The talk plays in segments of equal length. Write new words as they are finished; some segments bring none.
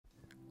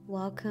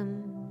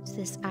Welcome to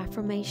this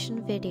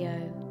affirmation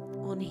video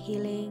on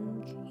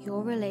healing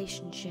your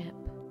relationship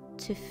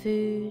to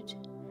food,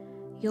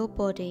 your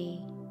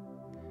body,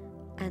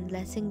 and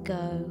letting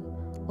go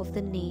of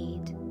the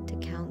need to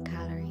count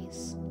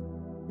calories.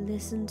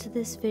 Listen to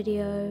this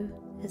video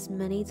as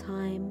many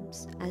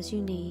times as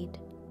you need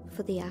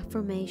for the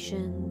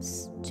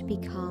affirmations to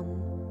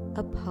become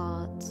a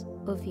part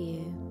of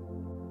you,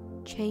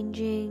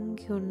 changing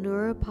your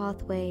neural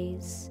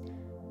pathways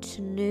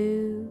to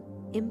new,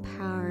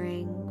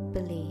 empowering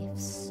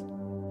beliefs.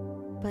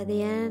 By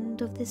the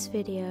end of this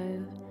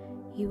video,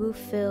 you will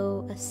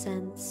feel a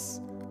sense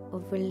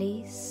of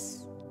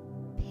release,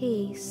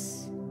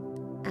 peace,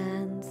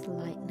 and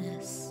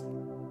lightness.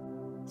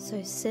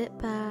 So sit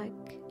back,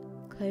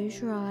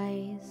 close your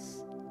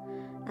eyes,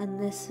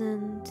 and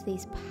listen to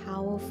these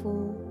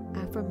powerful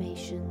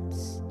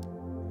affirmations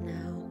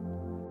now.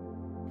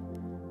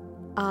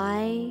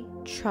 I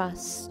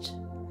trust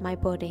my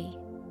body.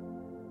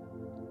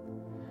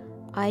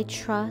 I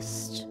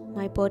trust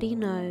my body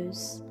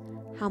knows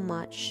how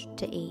much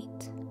to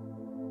eat.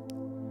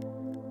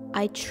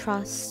 I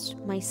trust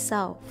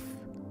myself.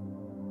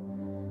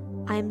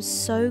 I am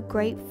so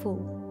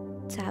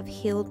grateful to have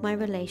healed my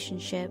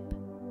relationship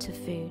to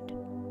food.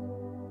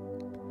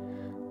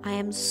 I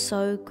am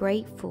so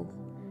grateful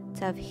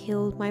to have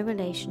healed my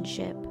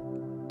relationship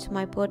to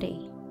my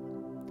body.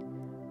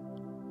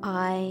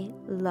 I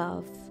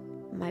love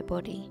my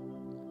body.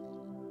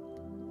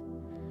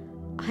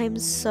 I am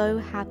so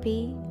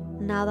happy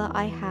now that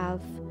I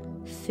have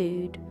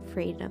food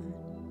freedom.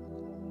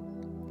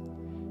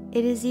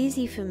 It is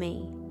easy for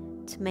me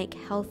to make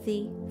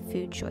healthy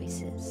food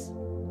choices.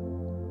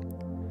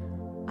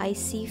 I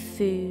see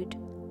food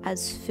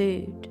as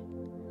food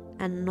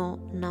and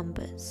not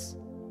numbers.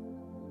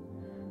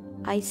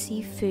 I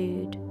see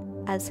food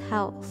as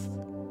health.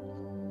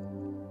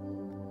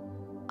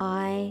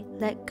 I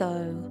let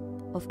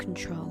go of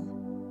control.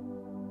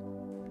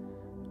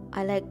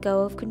 I let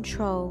go of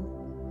control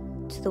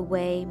to the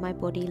way my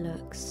body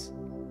looks.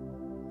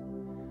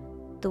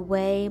 The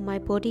way my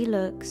body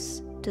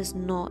looks does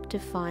not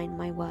define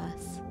my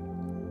worth.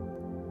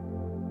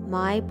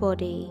 My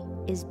body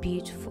is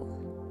beautiful.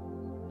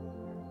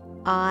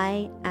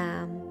 I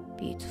am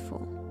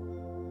beautiful.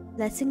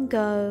 Letting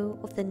go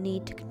of the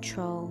need to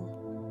control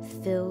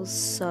feels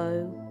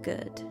so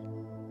good.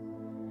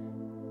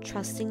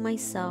 Trusting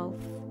myself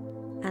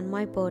and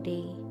my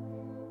body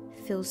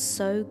feels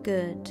so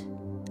good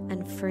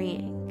and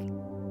freeing.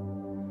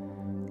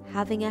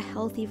 Having a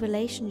healthy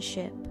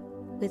relationship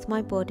with my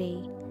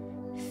body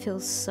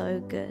feels so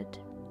good.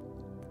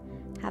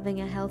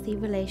 Having a healthy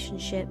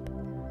relationship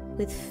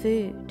with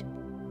food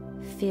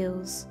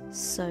feels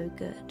so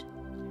good.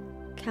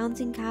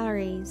 Counting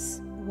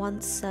calories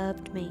once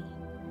served me,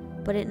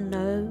 but it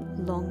no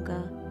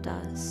longer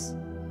does.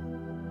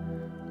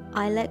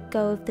 I let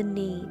go of the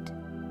need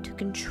to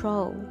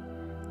control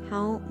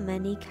how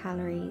many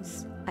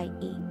calories I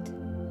eat.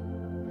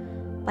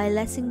 By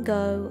letting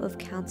go of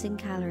counting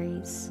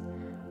calories,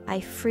 I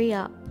free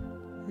up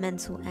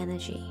mental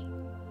energy.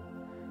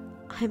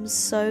 I'm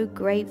so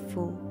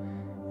grateful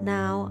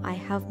now I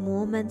have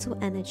more mental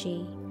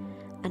energy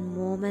and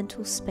more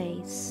mental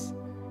space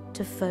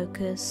to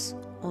focus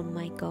on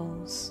my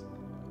goals.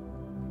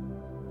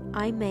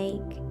 I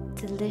make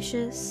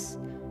delicious,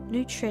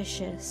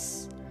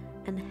 nutritious,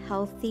 and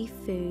healthy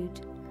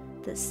food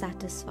that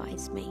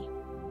satisfies me.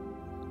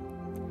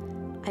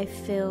 I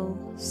feel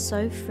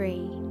so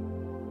free.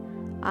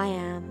 I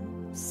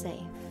am safe.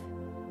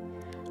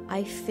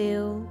 I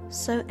feel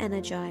so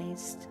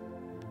energized.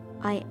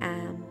 I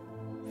am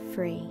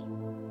free.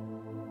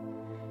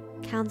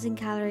 Counting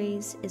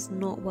calories is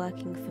not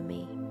working for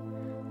me.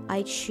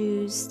 I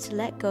choose to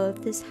let go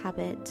of this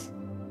habit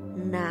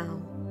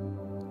now.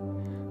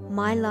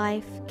 My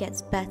life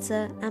gets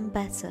better and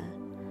better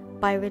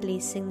by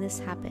releasing this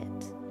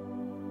habit.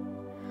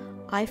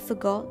 I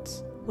forgot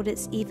what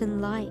it's even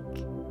like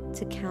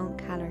to count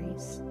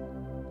calories.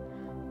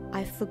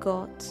 I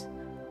forgot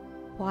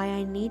why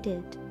I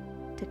needed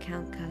to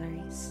count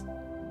calories.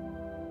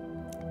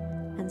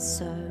 And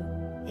so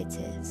it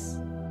is.